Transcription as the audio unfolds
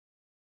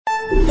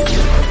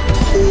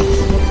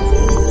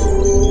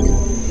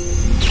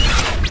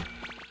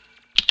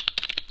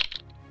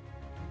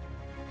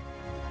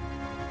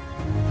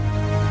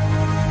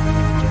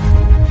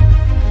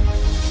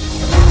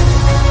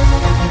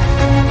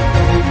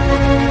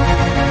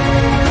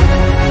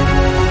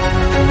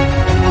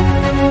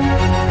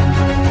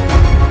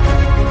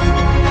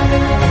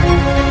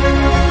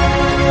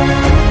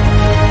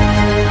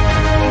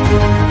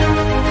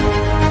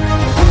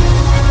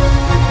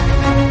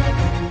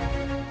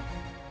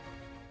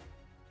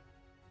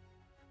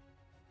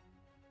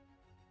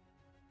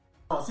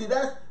See,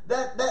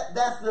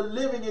 that's the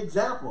living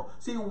example.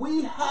 See,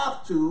 we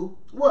have to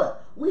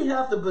what? We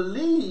have to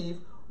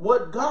believe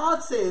what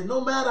God says,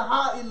 no matter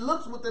how it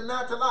looks with the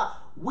natural eye.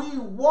 We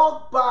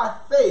walk by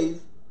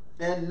faith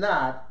and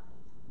not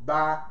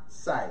by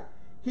sight.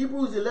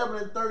 Hebrews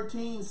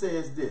 11:13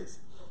 says this: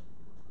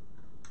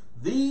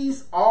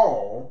 these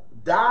all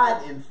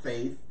died in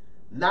faith,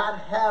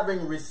 not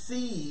having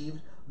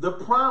received the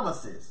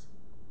promises,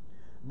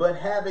 but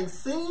having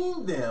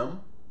seen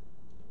them.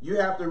 You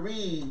have to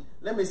read,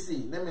 let me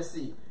see.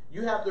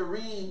 You have to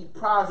read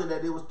prior to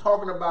that. It was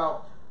talking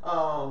about,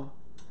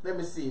 let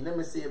me see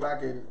if I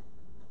can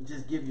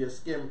just give you a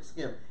skim.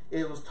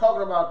 It was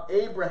talking about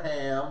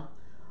Abraham,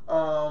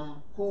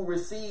 who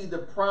received the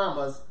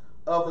promise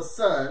of a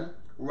son,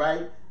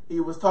 right? He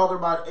was talking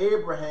about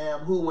Abraham,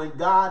 who when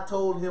God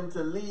told him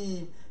to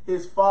leave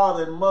his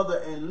father and mother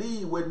and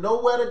leave with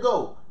nowhere to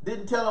go,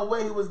 didn't tell him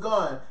where he was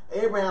going,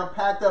 Abraham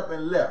packed up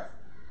and left.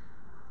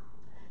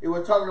 It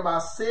was talking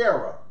about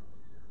Sarah,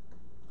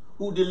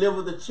 who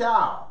delivered the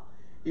child.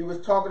 He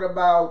was talking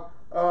about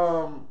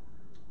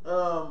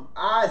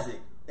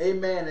Isaac,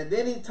 amen. And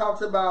then he talks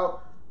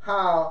about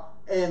how,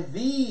 and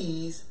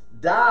these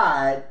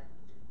died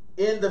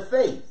in the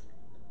faith,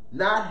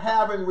 not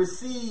having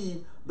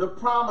received the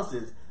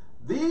promises.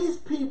 These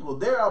people,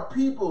 there are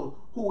people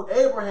who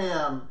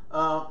Abraham,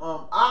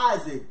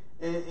 Isaac,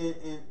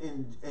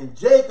 and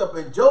Jacob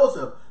and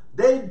Joseph,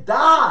 they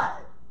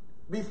died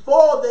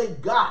before they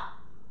got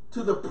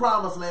to the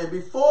promised land,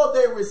 before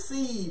they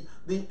received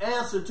the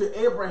answer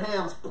to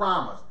Abraham's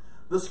promise.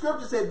 The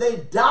scripture said they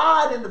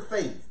died in the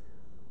faith.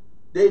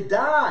 They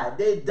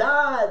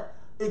died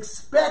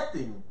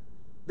expecting,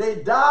 they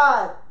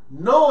died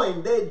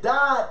knowing, they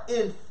died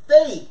in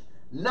faith,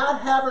 not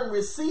having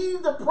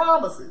received the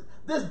promises.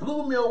 This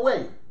blew me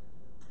away.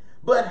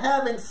 But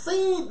having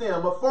seen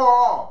them afar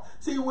off.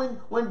 See,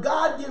 when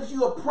God gives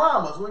you a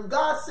promise, when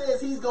God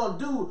says he's going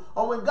to do,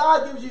 or when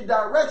God gives you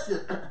direction,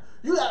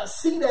 you got to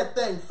see that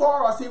thing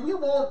far off. See,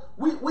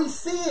 we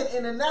see it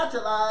in the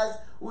natural eyes.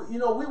 We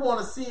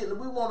want to see it.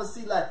 We want to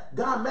see like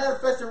God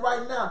manifested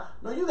right now.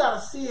 No, you got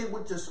to see it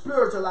with your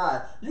spiritual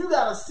eyes. You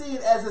got to see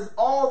it as it's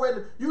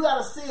already. You got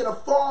to see it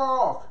afar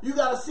off. You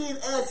got to see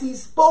it as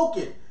he's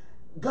spoken.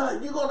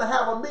 God, you're going to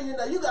have $1 million.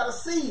 You got to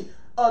see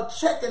a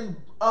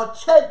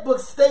checkbook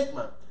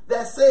statement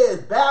that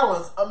says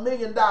balance $1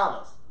 million,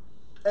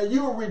 and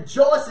you're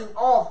rejoicing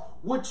off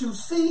what you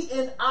see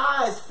in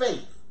eyes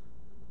faith.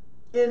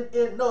 In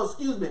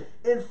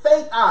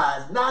faith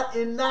eyes, not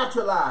in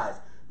natural eyes.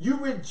 You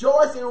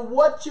rejoice in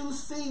what you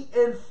see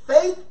in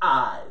faith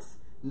eyes,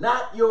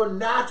 not your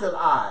natural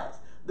eyes.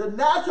 The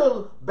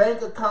natural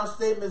bank account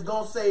statement is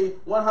going to say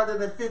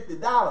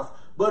 $150.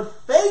 But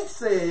faith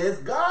says,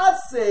 God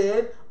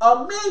said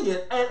 $1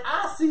 million, and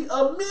I see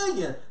 $1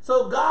 million.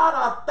 So God,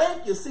 I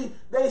thank you. See,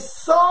 they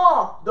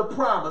saw the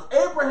promise.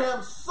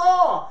 Abraham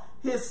saw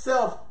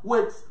himself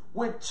with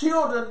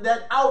children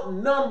that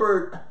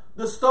outnumbered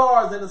the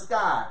stars in the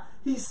sky.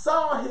 He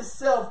saw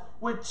himself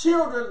with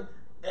children,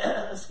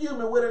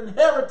 with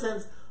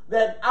inheritance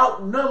that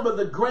outnumber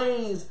the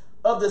grains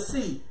of the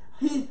sea.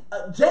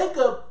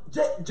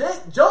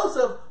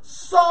 Joseph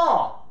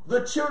saw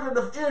the children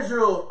of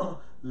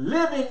Israel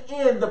living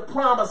in the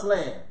promised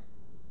land.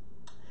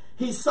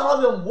 He saw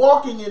them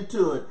walking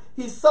into it.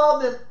 He saw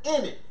them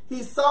in it.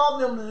 He saw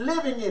them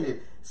living in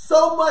it.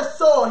 So much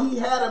so, he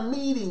had a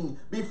meeting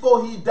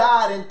before he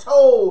died and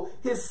told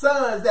his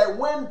sons that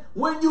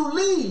when you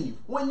leave,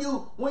 when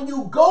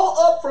you go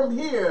up from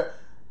here,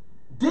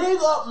 dig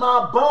up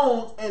my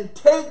bones and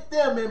take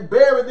them and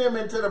bury them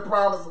into the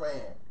promised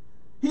land.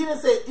 He didn't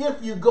say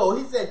if you go.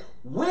 He said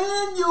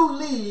when you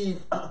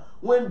leave,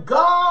 when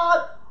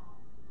God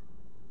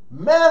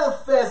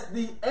manifests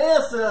the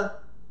answer,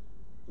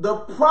 the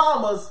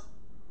promise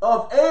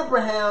of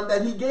Abraham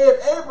that he gave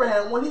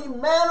Abraham, when he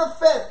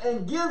manifests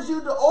and gives you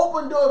the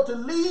open door to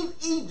leave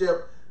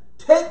Egypt,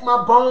 take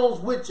my bones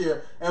with you,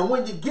 and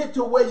when you get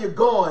to where you're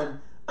going,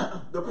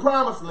 the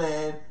promised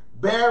land,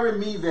 bury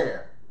me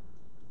there.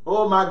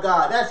 Oh my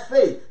God, that's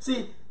faith.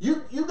 See,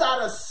 you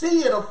gotta see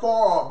it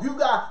afar off.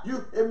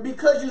 And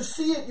because you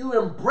see it, you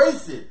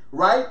embrace it,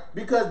 right?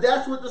 Because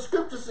that's what the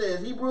scripture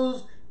says.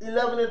 Hebrews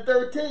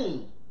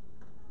 11:13.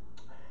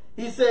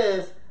 He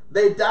says,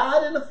 they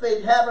died in the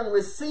faith, having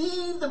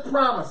received the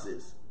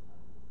promises,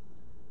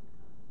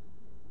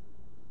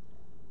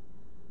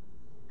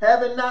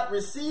 having not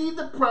received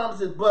the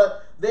promises,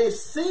 but they've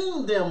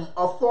seen them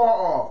afar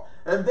off,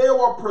 and they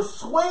were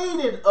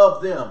persuaded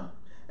of them,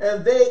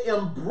 and they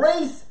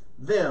embraced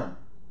them.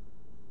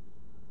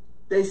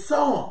 They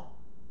saw them.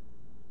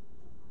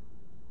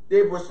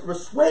 They were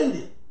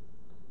persuaded.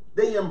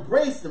 They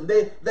embraced them.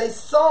 They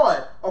saw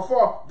it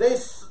afar. They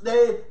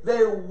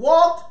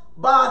walked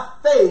by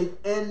faith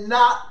and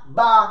not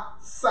by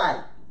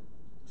sight.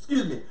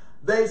 Excuse me.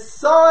 They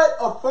saw it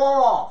afar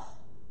off.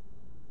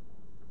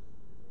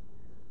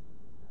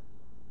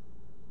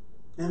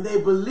 And they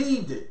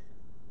believed it.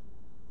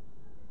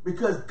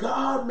 Because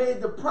God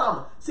made the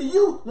promise. See,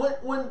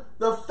 when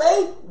the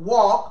faith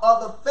walk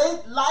or the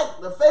faith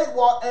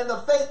walk and the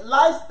faith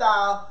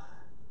lifestyle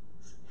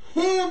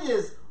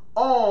hinges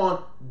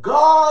on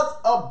God's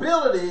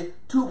ability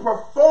to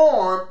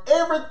perform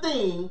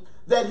everything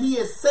that he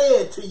has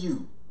said to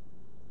you.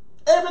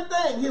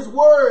 Everything his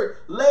word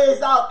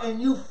lays out,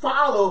 and you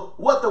follow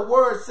what the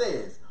word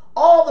says.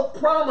 All the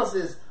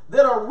promises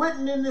that are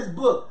written in this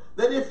book,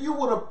 that if you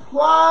would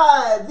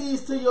apply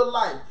these to your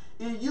life,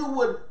 if you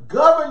would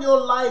govern your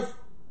life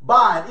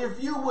by it,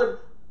 if you would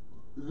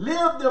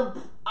live them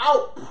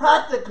out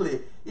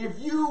practically, if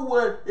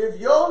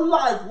your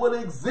life would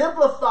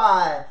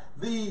exemplify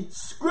the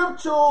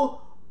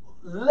scriptural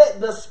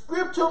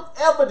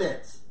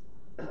evidence.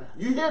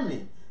 You hear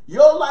me?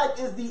 Your life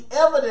is the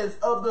evidence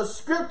of the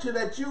scripture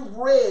that you've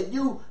read.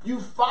 You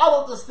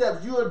followed the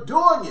steps. You are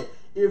doing it.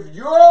 If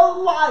your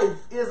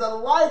life is a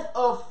life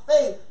of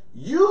faith,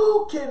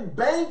 you can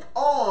bank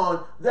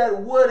on that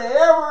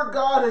whatever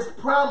God has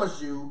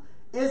promised you,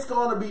 it's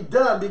going to be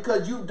done,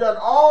 because you've done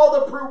all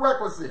the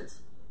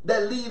prerequisites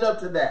that lead up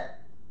to that.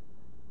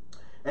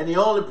 And the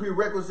only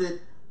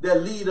prerequisite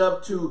that lead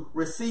up to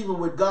receiving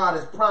what God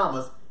has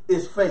promised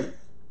is faith.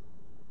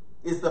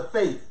 It's the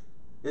faith.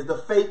 It's the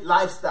faith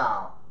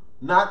lifestyle.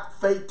 Not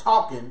faith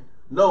talking.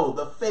 No,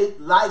 the faith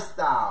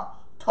lifestyle.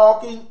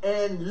 Talking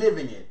and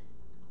living it.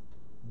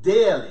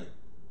 Daily.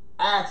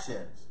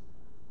 Actions.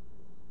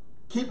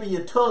 Keeping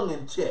your tongue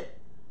in check.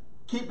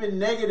 Keeping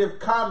negative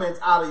comments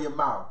out of your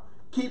mouth.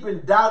 Keeping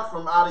doubt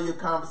from out of your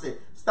conversation.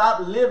 Stop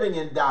living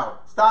in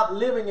doubt. Stop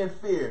living in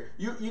fear.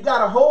 You got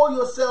to hold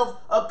yourself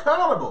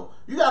accountable.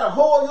 You got to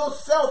hold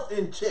yourself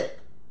in check.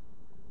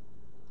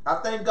 I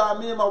thank God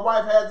me and my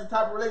wife has the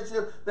type of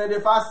relationship that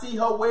if I see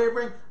her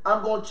wavering,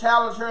 I'm going to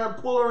challenge her and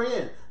pull her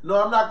in.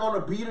 No, I'm not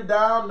going to beat her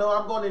down. No,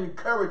 I'm going to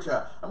encourage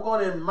her. I'm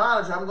going to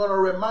admonish her. I'm going to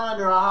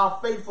remind her how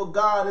faithful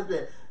God has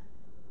been.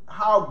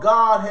 How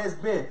God has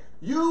been.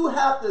 You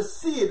have to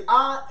see it.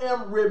 I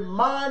am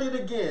reminded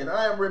again.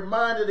 I am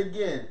reminded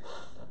again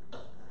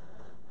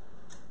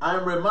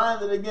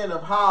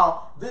of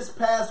how this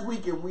past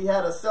weekend we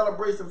had a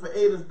celebration for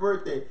Aiden's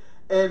birthday.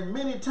 And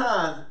many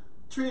times,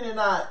 Trina and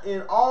I,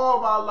 in all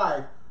of our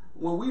life,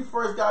 when we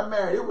first got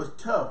married, it was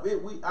tough.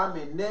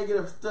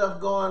 Negative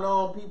stuff going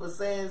on, people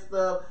saying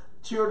stuff,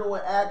 children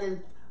were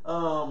acting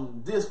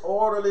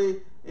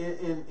disorderly,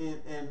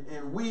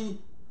 and we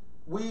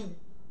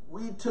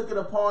took it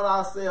upon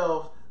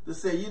ourselves to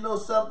say, you know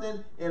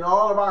something, in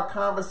all of our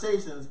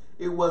conversations,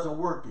 it wasn't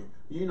working.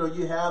 You know,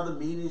 you have the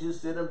meetings, you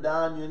sit them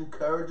down, you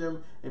encourage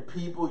them, and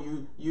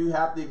people, you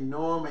have to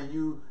ignore them, and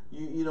you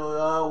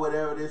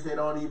whatever they say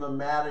don't even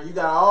matter. You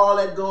got all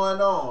that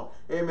going on.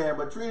 Amen.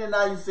 But Trina and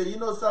I, you say, you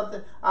know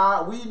something?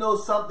 We know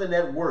something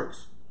that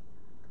works.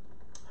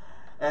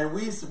 And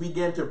we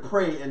began to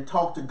pray and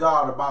talk to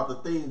God about the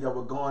things that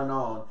were going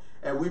on.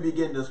 And we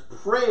began to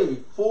pray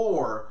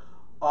for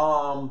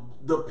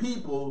the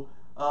people,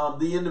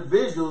 the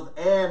individuals,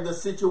 and the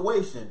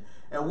situation.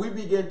 And we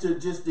begin to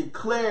just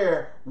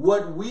declare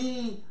what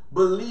we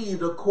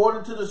believed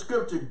according to the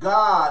scripture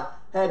God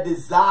had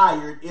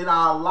desired in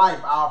our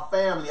life, our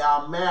family,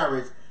 our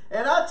marriage.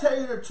 And I tell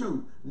you the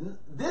truth,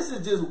 this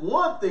is just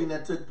one thing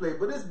that took place,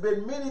 but it's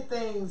been many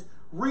things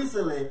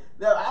recently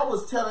that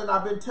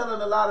I've been telling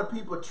a lot of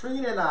people.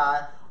 Trina and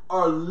I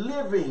are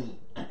living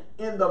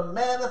in the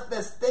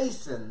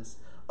manifestations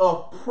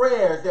of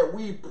prayers that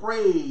we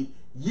prayed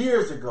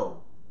years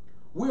ago.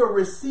 We are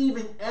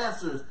receiving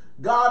answers.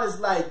 God is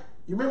like,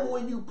 you remember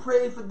when you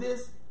prayed for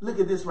this? Look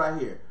at this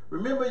right here.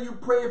 Remember you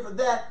prayed for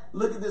that?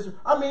 Look at this.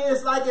 I mean,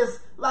 it's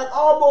like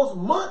almost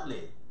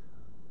monthly.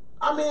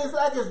 I mean, it's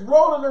like it's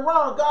rolling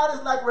around. God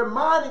is like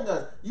reminding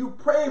us, you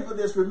prayed for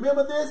this.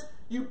 Remember this?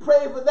 You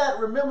prayed for that.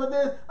 Remember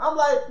this? I'm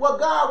like, well,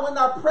 God, when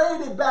I prayed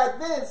it back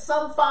then,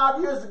 some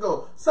 5 years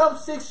ago, some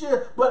 6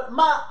 years, but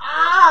my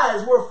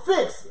eyes were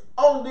fixed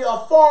on the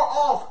afar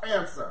off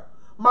answer.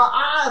 My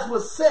eyes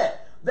were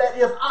set that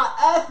if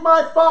I asked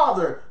my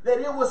Father that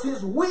it was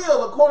his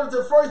will, according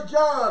to 1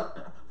 John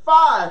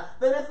 5,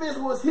 that if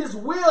it was his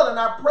will and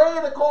I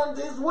prayed according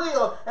to his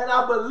will and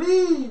I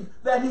believe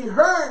that he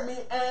heard me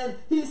and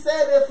he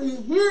said if he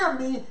hear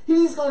me,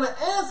 he's going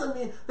to answer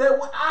me, that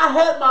when I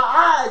had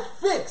my eyes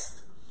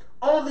fixed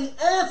on the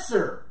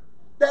answer,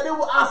 that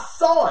I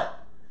saw it.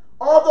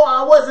 Although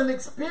I wasn't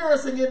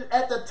experiencing it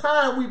at the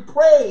time we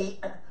prayed,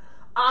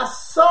 I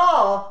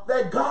saw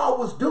that God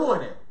was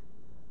doing it.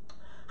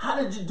 How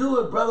did you do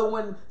it, brother,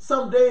 when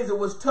some days it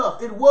was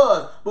tough? It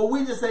was. But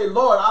we just say,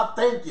 Lord, I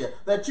thank you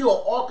that you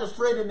are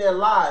orchestrating their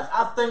lives.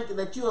 I thank you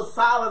that you are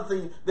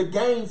silencing the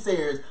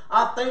gainsayers.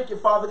 I thank you,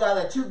 Father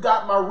God, that you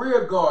got my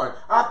rear guard.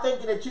 I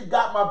thank you that you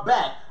got my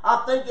back.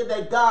 I thank you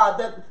that, God,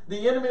 that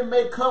the enemy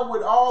may come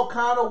with all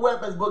kind of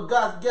weapons, but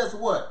God, guess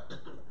what?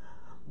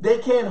 They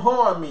can't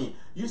harm me.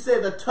 You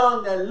say the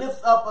tongue that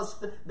lifts up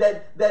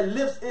that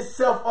lifts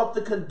itself up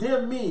to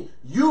condemn me,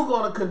 you're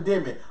going to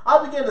condemn it.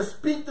 I begin to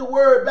speak the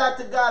word back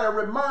to God and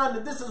remind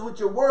that this is what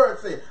your word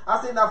said.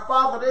 I say, now,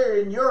 Father, they're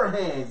in your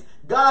hands.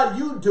 God,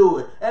 you do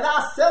it. And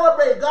I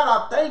celebrate.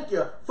 God, I thank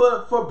you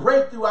for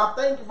breakthrough. I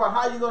thank you for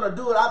how you're going to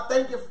do it. I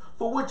thank you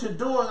for what you're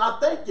doing. I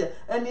thank you.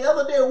 And the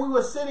other day we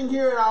were sitting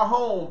here in our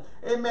home.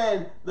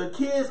 Amen. The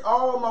kids,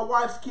 all of my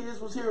wife's kids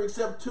was here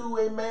except two.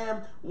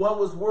 Amen. One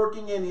was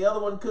working and the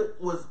other one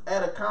was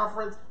at a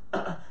conference.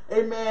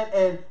 Amen.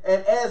 And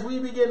as we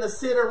began to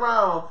sit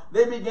around,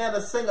 they began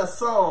to sing a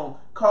song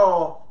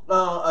called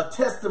a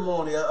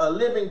testimony, a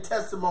living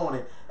testimony.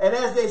 And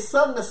as they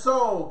sung the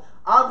song,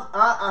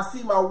 I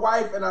see my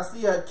wife and I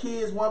see her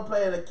kids, one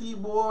playing a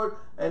keyboard,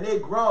 and they're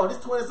grown. This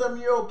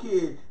 20-something-year-old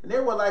kid. And they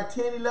were like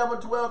 10,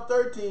 11, 12,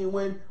 13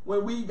 when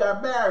we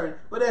got married.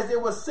 But as they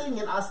were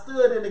singing, I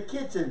stood in the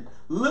kitchen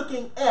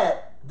looking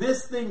at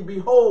this thing,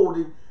 behold,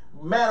 it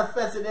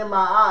manifested in my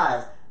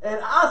eyes. And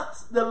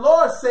the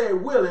Lord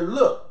said, Willie,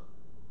 look.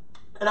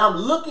 And I'm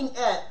looking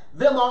at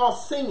them all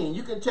singing.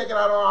 You can check it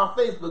out on our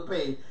Facebook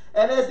page.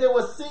 And as they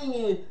were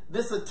singing,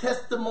 this is a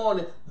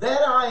testimony.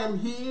 That I am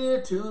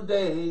here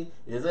today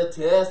is a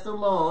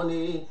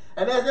testimony.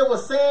 And as they were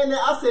saying that,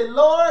 I said,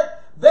 Lord,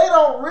 they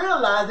don't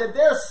realize that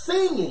they're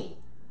singing.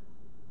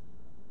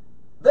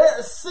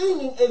 They're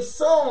singing a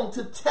song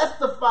to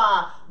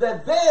testify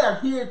that they are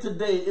here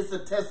today. It's a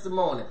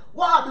testimony.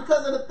 Why?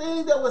 Because of the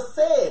things that were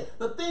said.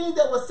 The things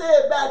that were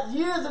said back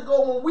years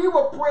ago when we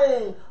were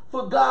praying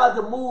for God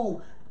to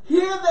move. Here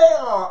they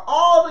are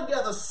all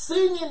together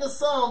singing the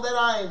song that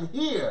I am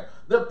here.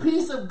 The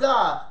peace of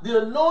God,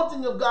 the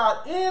anointing of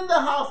God in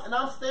the house. And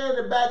I'm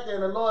standing back there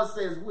and the Lord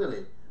says,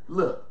 Willie,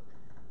 look.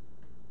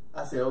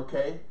 I said,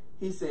 okay.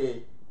 He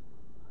said,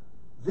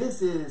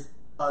 this is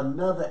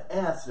another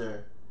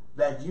answer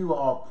that you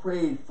all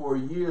prayed for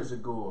years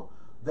ago,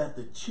 that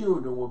the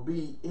children will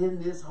be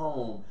in this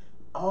home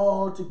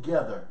all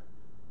together.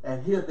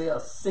 And here they are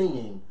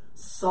singing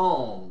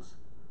songs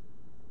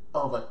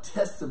of a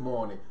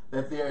testimony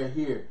that they're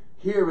here.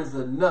 Here is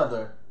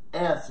another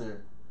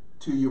answer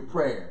to your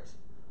prayers.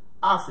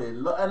 I said,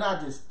 and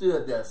I just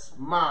stood there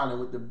smiling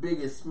with the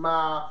biggest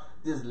smile,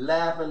 just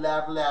laughing.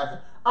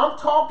 I'm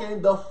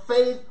talking the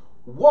faith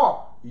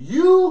walk.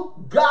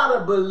 You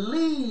gotta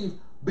believe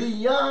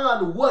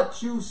beyond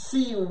what you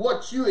see and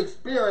what you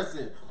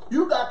experiencing.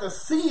 You got to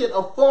see it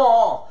afar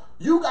off.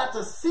 You got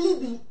to see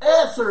the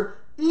answer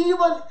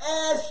even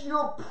as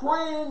you're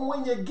praying.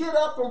 When you get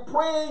up and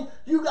praying,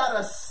 you got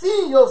to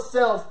see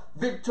yourself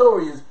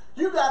victorious.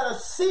 You got to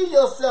see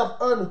yourself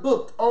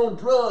unhooked on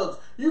drugs.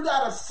 You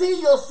got to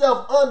see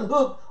yourself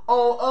unhooked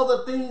on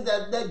other things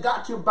that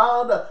got you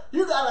bound up.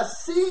 You got to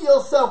see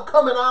yourself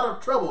coming out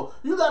of trouble.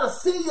 You got to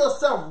see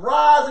yourself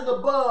rising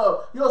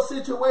above your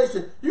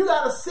situation. You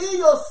got to see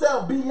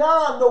yourself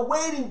beyond the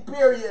waiting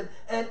period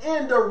and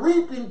in the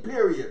reaping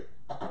period.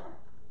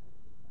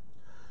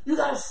 You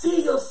got to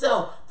see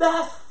yourself.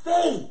 That's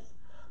faith.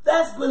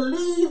 That's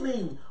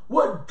believing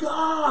what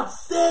God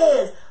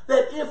says,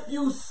 that if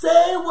you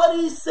say what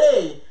he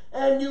said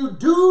and you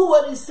do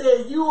what he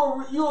said, you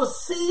will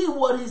see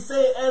what he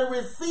said and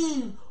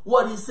receive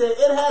what he said.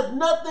 It has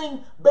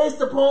nothing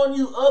based upon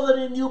you other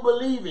than you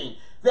believing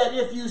that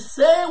if you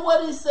say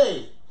what he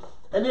said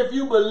and if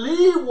you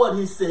believe what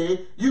he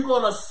said, you're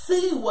going to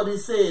see what he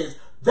says.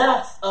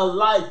 That's a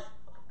life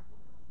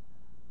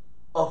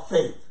of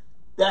faith.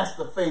 That's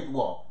the faith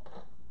walk.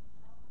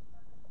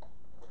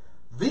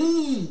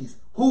 These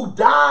who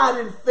died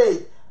in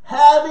faith,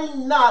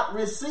 having not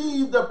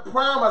received the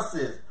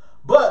promises,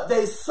 but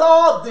they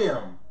saw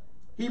them,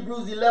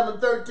 Hebrews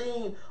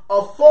 11:13,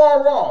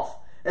 afar off,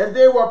 and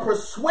they were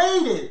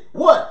persuaded.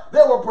 What?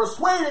 They were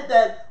persuaded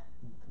that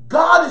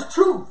God is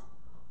truth.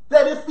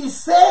 That if he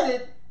said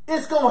it,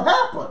 it's going to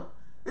happen.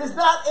 It's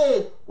not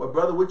well,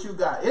 brother, what you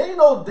got? It ain't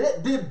no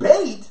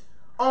debate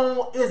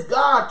on is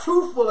God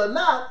truthful or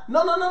not.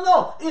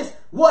 No. It's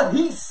what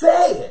he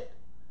said.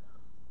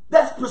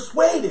 That's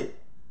persuaded.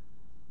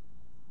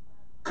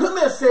 Come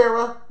here,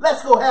 Sarah.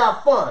 Let's go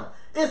have fun.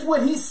 It's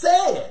what he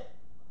said.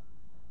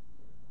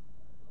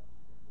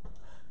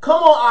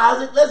 Come on,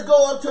 Isaac. Let's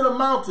go up to the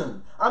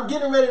mountain. I'm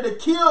getting ready to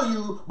kill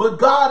you, but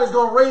God is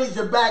going to raise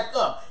you back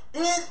up.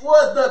 It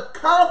was the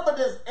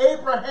confidence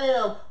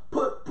Abraham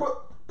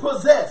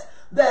possessed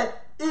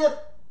that if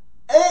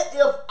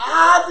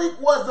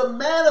Isaac was the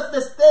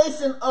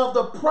manifestation of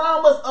the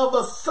promise of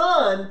a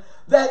son,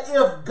 that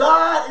if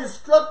God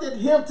instructed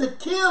him to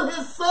kill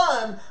his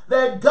son,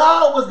 that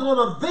God was going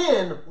to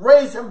then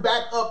raise him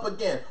back up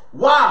again.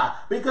 Why?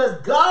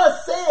 Because God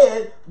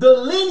said the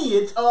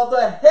lineage or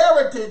the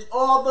heritage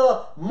or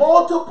the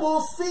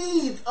multiple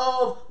seeds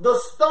of the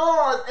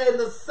stars and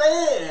the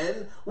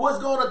sand was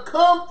going to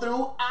come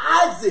through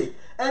Isaac.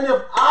 And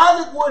if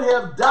Isaac would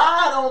have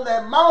died on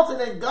that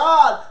mountain and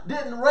God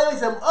didn't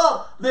raise him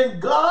up, then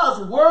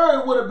God's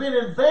word would have been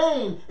in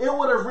vain. It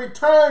would have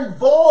returned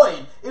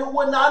void. It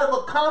would not have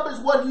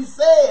accomplished what he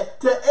said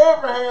to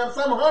Abraham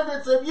some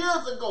hundreds of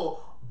years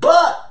ago.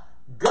 But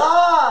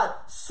God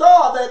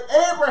saw that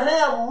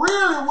Abraham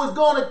really was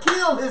going to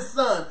kill his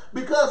son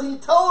because he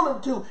told him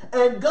to.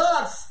 And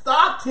God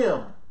stopped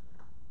him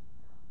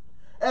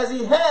as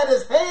he had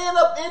his hand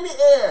up in the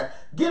air,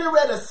 getting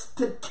ready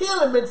to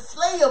kill him and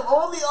slay him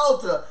on the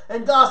altar.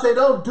 And God said,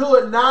 don't do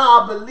it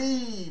now. I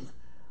believe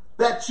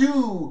that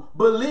you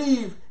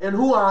believe in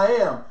who I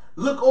am.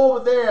 Look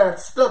over there,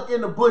 stuck in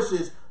the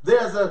bushes.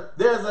 There's an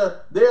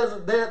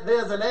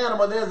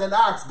animal, there's an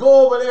ox.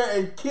 Go over there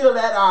and kill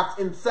that ox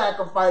and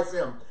sacrifice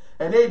him.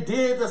 And they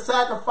did the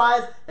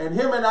sacrifice, and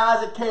him and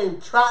Isaac came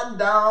trotting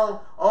down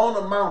on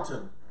the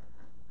mountain.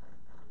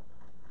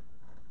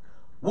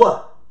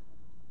 What?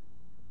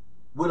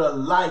 With a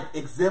life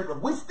exemplar.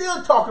 We're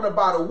still talking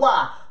about it.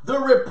 Why? The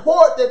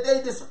report that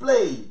they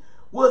displayed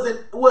was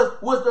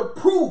the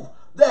proof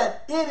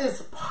that it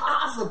is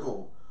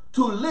possible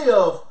to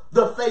live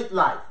the faith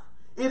life.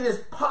 It is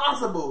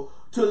possible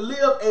to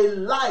live a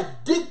life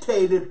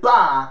dictated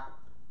by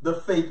the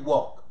faith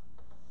walk.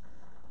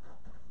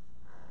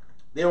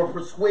 They were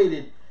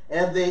persuaded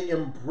and they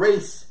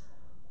embraced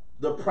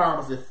the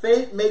promises.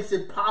 Faith makes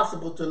it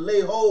possible to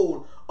lay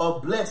hold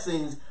of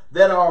blessings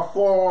that are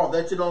far off,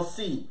 that you don't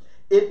see.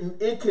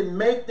 It can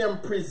make them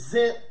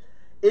present.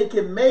 It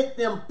can make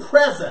them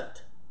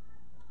present.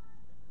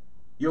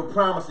 Your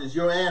promises,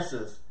 your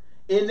answers,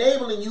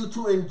 enabling you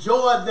to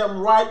enjoy them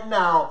right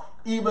now,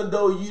 even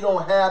though you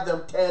don't have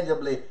them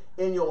tangibly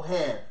in your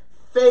hand.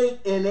 Faith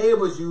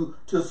enables you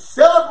to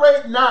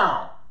celebrate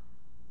now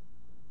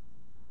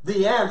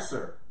the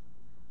answer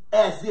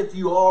as if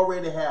you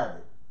already have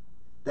it.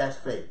 That's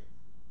faith.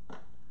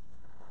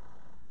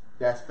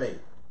 That's faith.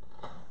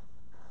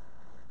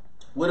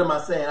 What am I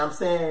saying? I'm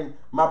saying,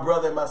 my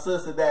brother and my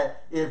sister,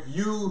 that if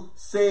you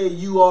say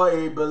you are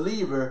a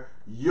believer,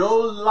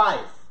 your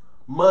life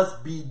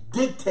must be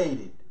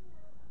dictated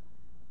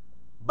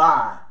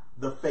by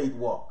the faith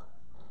walk.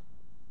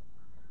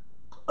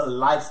 A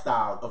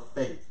lifestyle of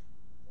faith.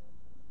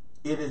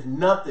 It is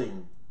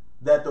nothing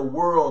that the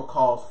world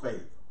calls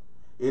faith.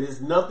 It is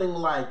nothing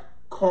like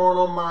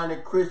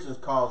carnal-minded Christians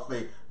call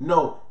faith.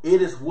 No,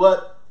 it is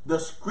what the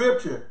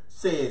scripture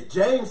says.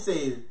 James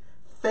says,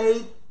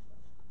 faith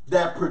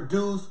that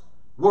produce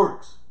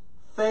works.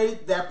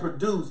 Faith that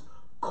produce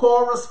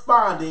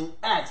corresponding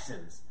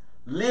actions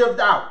lived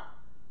out,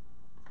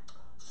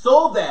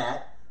 so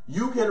that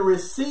you can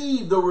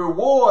receive the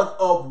rewards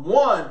of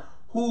one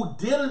who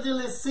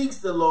diligently seeks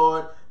the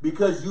Lord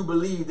because you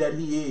believe that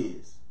he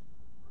is.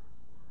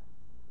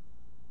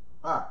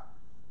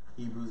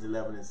 Hebrews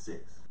 11:6.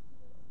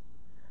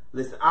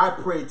 Listen, I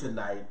pray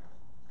tonight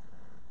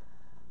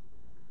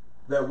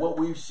that what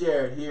we've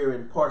shared here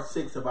in part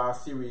 6 of our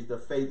series, The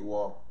Faith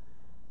Walk,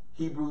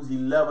 Hebrews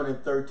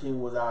 11:13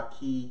 was our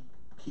key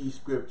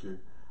scripture,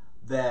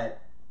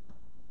 that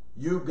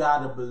you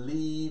got to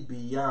believe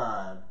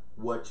beyond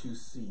what you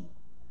see,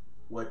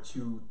 what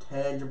you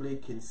tangibly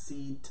can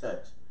see,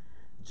 touch.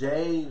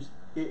 James,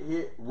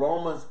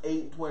 Romans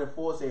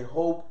 8:24 say,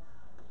 hope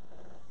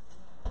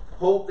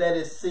that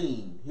is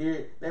seen.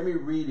 Here, let me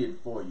read it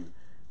for you.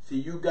 See,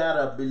 you got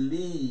to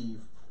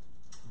believe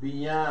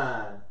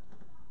beyond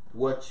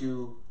what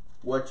you're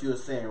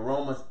saying.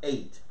 Romans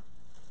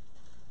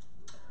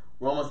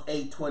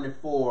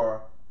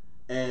 8:24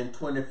 and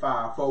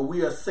 25. For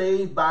we are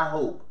saved by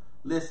hope.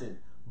 Listen,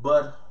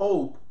 but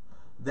hope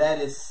that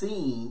is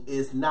seen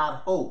is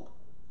not hope.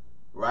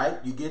 Right?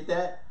 You get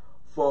that?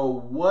 For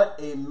what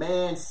a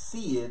man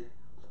seeth,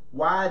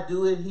 why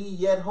doeth he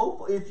yet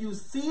hope? If you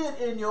see it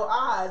in your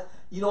eyes,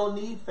 you don't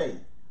need faith.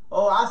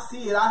 Oh, I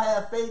see it. I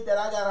have faith that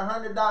I got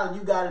 $100.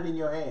 You got it in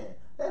your hand.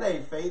 That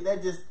ain't faith.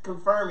 That's just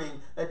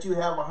confirming that you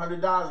have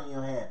 $100 in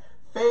your hand.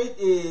 Faith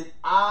is,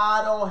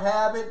 I don't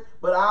have it,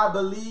 but I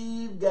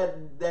believe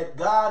that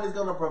God is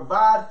going to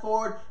provide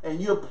for it,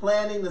 and you're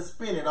planning to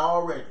spend it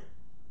already.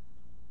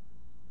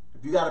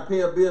 If you got to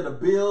pay a bill,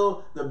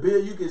 the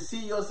bill, you can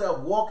see yourself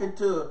walking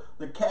to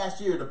the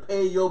cashier to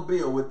pay your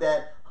bill with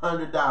that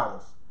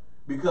 $100.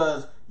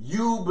 Because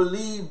you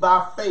believe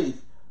by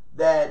faith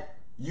that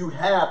you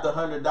have the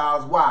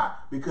 $100. Why?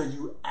 Because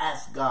you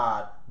asked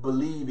God,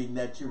 believing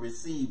that you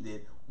received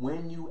it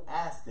when you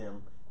asked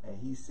him, and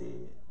he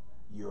said,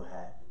 you'll have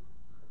it.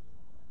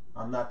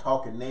 I'm not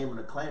talking naming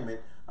or claiming.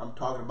 I'm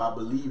talking about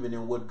believing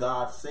in what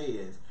God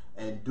says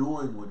and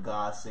doing what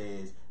God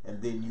says,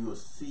 and then you'll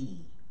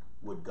see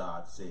what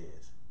God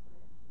says.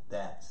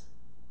 That's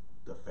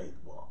the faith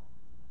walk.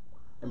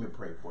 Let me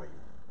pray for you.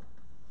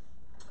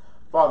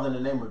 Father, in the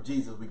name of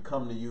Jesus, we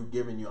come to you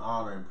giving you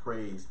honor and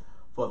praise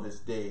for this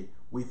day.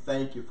 We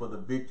thank you for the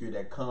victory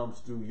that comes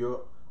through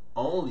your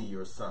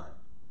Son,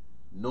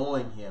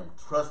 knowing him,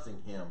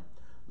 trusting him,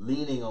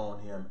 leaning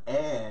on him,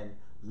 and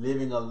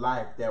living a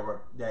life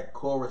that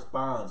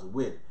corresponds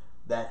with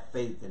that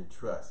faith and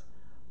trust.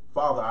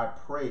 Father, I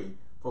pray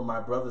for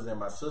my brothers and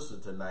my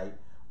sisters tonight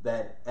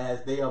that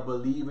as they are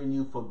believing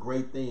you for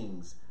great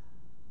things,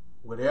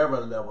 whatever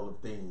level of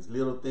things,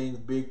 little things,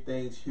 big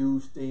things,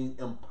 huge things,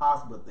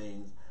 impossible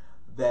things,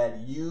 that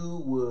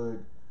you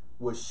would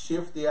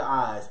shift their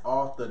eyes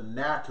off the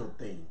natural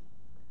thing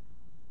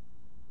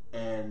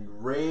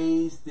and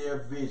raise their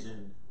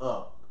vision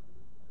up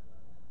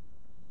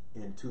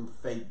into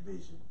faith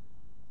vision.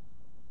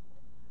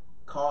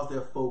 Cause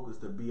their focus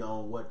to be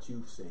on what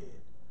you've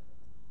said,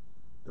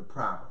 the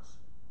promise.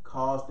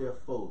 Cause their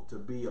focus to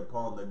be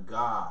upon the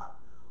God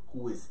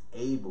who is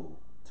able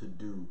to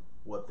do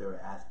what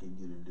they're asking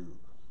you to do.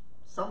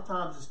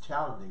 Sometimes it's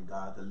challenging,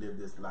 God, to live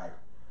this life.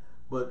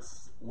 But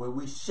when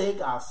we shake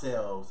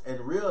ourselves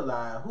and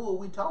realize, who are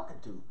we talking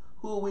to?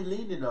 Who are we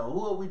leaning on?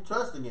 Who are we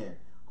trusting in?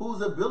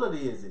 Whose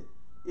ability is it?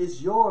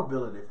 It's your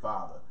ability,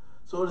 Father.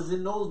 So it is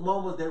in those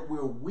moments that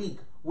we're weak.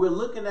 We're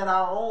looking at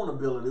our own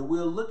ability.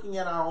 We're looking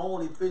at our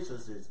own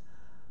efficiencies.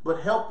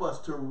 But help us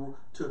to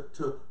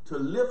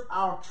lift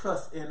our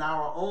trust in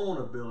our own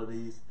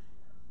abilities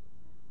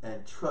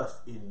and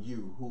trust in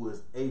you, who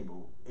is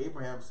able.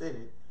 Abraham said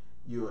it.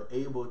 You are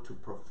able to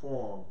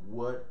perform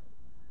what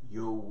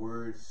your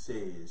word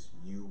says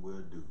you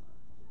will do.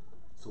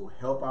 So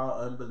help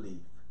our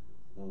unbelief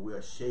when we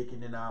are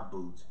shaking in our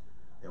boots,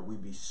 that we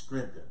be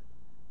strengthened.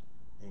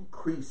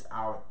 Increase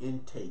our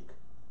intake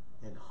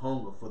and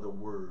hunger for the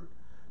word,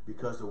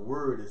 because the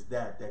word is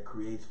that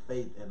creates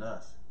faith in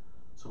us.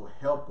 So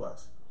help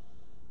us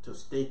to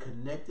stay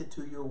connected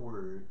to your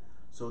word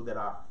so that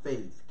our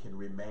faith can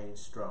remain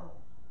strong.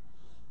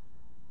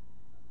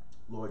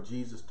 Lord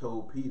Jesus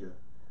told Peter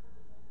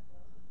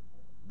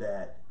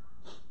that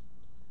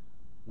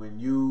when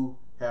you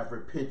have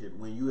repented,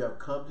 when you have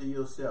come to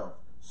yourself,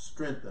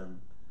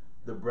 strengthen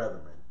the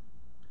brethren.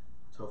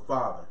 So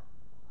Father,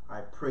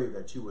 I pray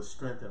that you will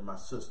strengthen my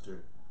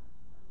sister.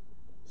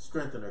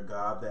 Strengthen her,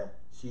 God, that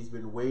she's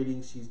been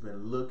waiting, she's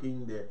been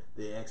looking,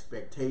 the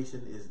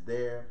expectation is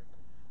there.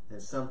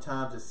 And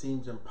sometimes it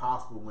seems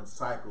impossible when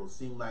cycles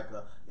seem like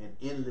an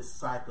endless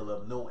cycle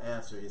of no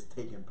answer is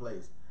taking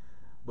place.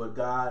 But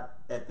God,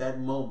 at that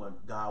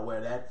moment, God,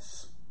 where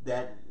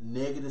that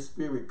negative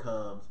spirit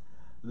comes,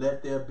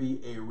 let there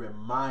be a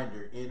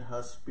reminder in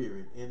her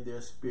spirit, in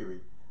their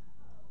spirit,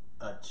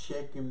 a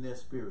check in their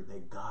spirit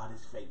that God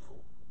is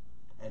faithful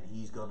and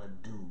he's going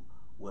to do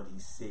what he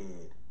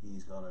said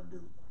he's going to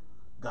do.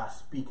 God,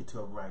 speak it to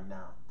them right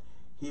now.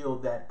 Heal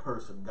that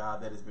person,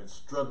 God, that has been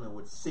struggling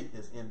with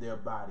sickness in their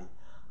body.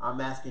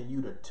 I'm asking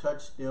you to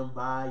touch them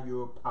by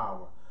your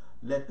power.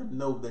 Let them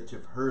know that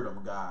you've heard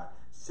them, God.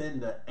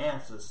 Send the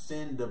answer,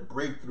 send the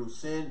breakthrough,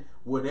 send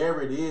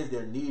whatever it is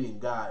they're needing,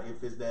 God.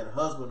 If it's that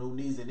husband who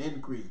needs an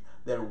increase,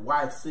 that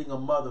wife, single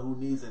mother who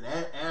needs an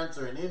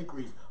answer and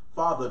increase,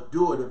 Father,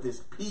 do it. If it's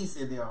peace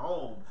in their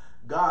home,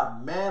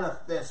 God,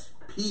 manifest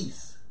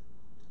peace.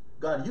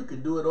 God, you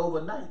can do it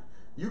overnight.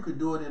 You can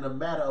do it in a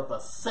matter of a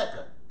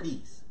second,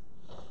 peace.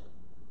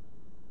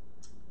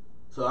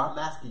 So I'm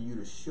asking you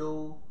to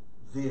show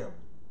them,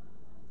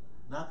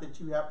 not that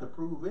you have to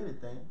prove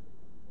anything,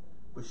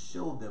 but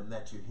show them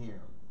that you hear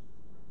them.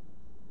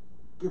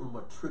 Give them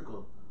a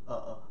trickle,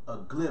 a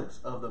glimpse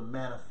of the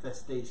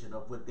manifestation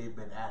of what they've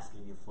been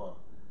asking you for.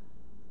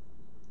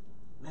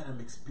 Let them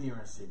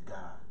experience it,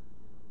 God,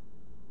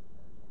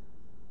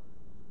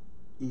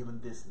 even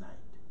this night.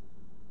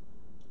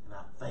 And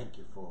I thank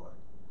you for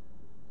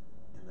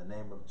it. In the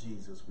name of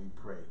Jesus we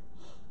pray.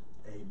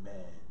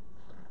 Amen.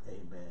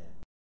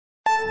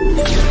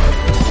 Amen.